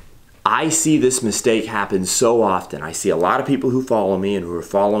I see this mistake happen so often. I see a lot of people who follow me and who are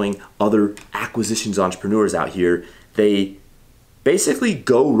following other acquisitions entrepreneurs out here. They basically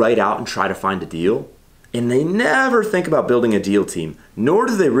go right out and try to find a deal, and they never think about building a deal team, nor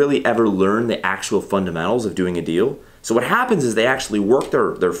do they really ever learn the actual fundamentals of doing a deal. So what happens is they actually work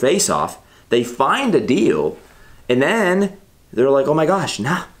their face off, they find a deal, and then they're like, oh my gosh,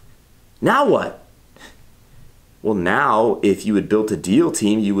 now what? Well, now, if you had built a deal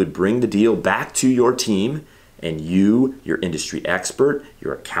team, you would bring the deal back to your team, and you, your industry expert,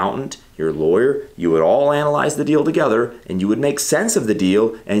 your accountant, your lawyer, you would all analyze the deal together, and you would make sense of the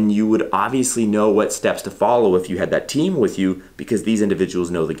deal, and you would obviously know what steps to follow if you had that team with you, because these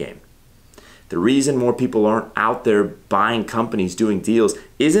individuals know the game. The reason more people aren't out there buying companies, doing deals,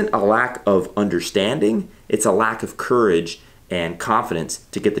 isn't a lack of understanding, it's a lack of courage and confidence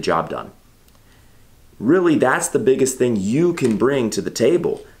to get the job done. Really, that's the biggest thing you can bring to the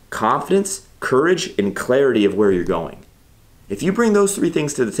table. Confidence, courage, and clarity of where you're going. If you bring those three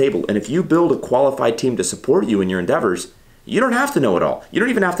things to the table, and if you build a qualified team to support you in your endeavors, you don't have to know it all. You don't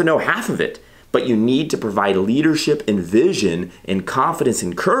even have to know half of it. But you need to provide leadership and vision and confidence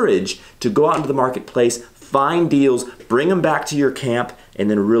and courage to go out into the marketplace, find deals, bring them back to your camp, and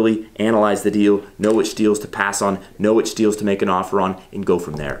then really analyze the deal, know which deals to pass on, know which deals to make an offer on, and go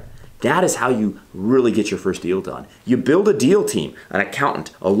from there. That is how you really get your first deal done. You build a deal team, an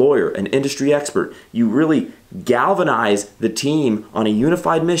accountant, a lawyer, an industry expert. You really galvanize the team on a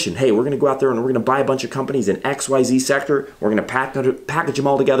unified mission. Hey, we're going to go out there and we're going to buy a bunch of companies in XYZ sector. We're going to package them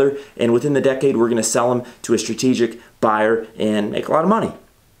all together, and within the decade, we're going to sell them to a strategic buyer and make a lot of money.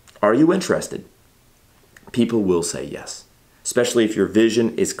 Are you interested? People will say yes, especially if your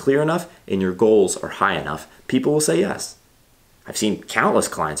vision is clear enough and your goals are high enough. People will say yes. I've seen countless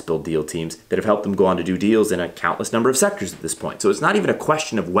clients build deal teams that have helped them go on to do deals in a countless number of sectors at this point. So it's not even a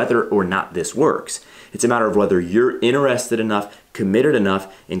question of whether or not this works. It's a matter of whether you're interested enough, committed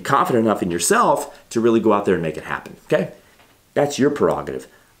enough, and confident enough in yourself to really go out there and make it happen, okay? That's your prerogative.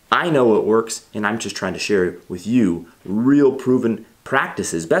 I know it works, and I'm just trying to share with you real proven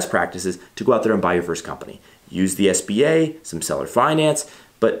practices, best practices, to go out there and buy your first company. Use the SBA, some seller finance,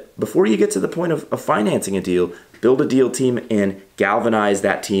 but before you get to the point of financing a deal, build a deal team and galvanize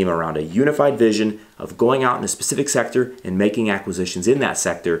that team around a unified vision of going out in a specific sector and making acquisitions in that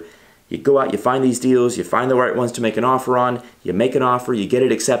sector. You go out, you find these deals, you find the right ones to make an offer on, you make an offer, you get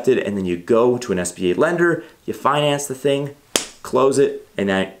it accepted, and then you go to an SBA lender, you finance the thing, close it, and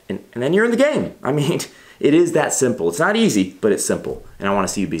then you're in the game. I mean, it is that simple. It's not easy, but it's simple, and I want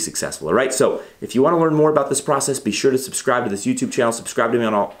to see you be successful, all right? So if you want to learn more about this process, be sure to subscribe to this YouTube channel, subscribe to me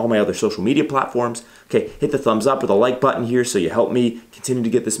on all my other social media platforms. Okay, hit the thumbs up or the like button here so you help me continue to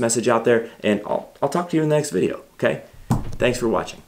get this message out there, and I'll talk to you in the next video, okay? Thanks for watching.